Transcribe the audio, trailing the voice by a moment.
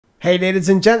Hey ladies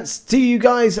and gents, do you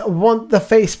guys want the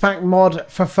face pack mod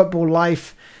for Football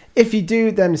Life? If you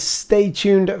do, then stay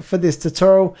tuned for this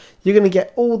tutorial. You're going to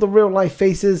get all the real life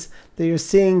faces that you're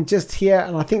seeing just here,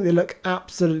 and I think they look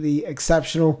absolutely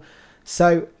exceptional.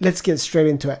 So let's get straight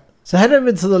into it. So head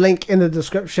over to the link in the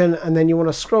description, and then you want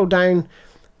to scroll down,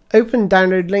 open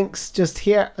download links just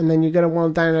here, and then you're going to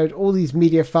want to download all these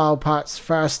media file parts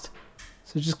first.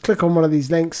 So just click on one of these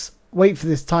links, wait for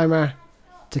this timer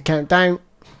to count down.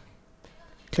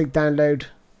 Click download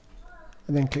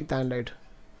and then click download.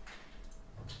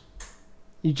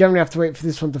 You generally have to wait for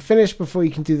this one to finish before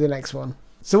you can do the next one.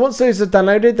 So once those are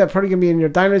downloaded, they're probably going to be in your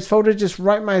downloads folder. Just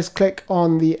right mouse click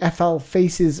on the FL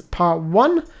Faces Part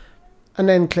 1 and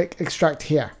then click extract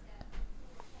here.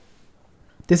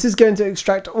 This is going to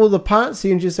extract all the parts, so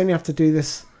you just only have to do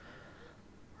this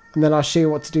and then I'll show you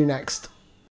what to do next.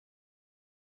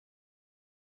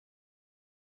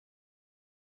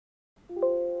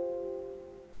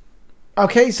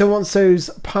 Okay, so once those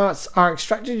parts are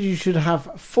extracted, you should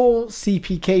have 4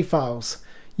 CPK files.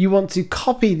 You want to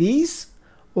copy these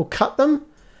or cut them,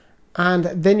 and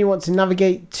then you want to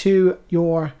navigate to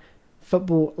your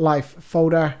Football Life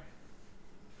folder.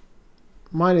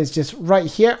 Mine is just right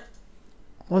here.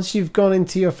 Once you've gone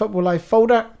into your Football Life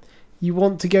folder, you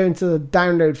want to go into the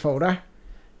download folder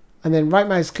and then right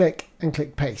mouse click and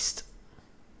click paste.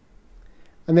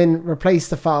 And then replace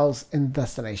the files in the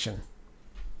destination.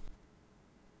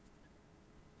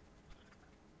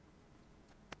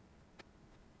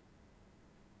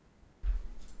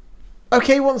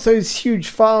 Okay, once those huge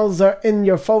files are in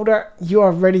your folder, you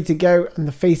are ready to go and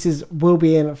the faces will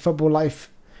be in Football Life.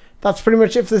 That's pretty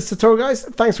much it for this tutorial, guys.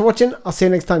 Thanks for watching. I'll see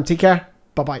you next time. Take care.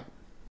 Bye-bye.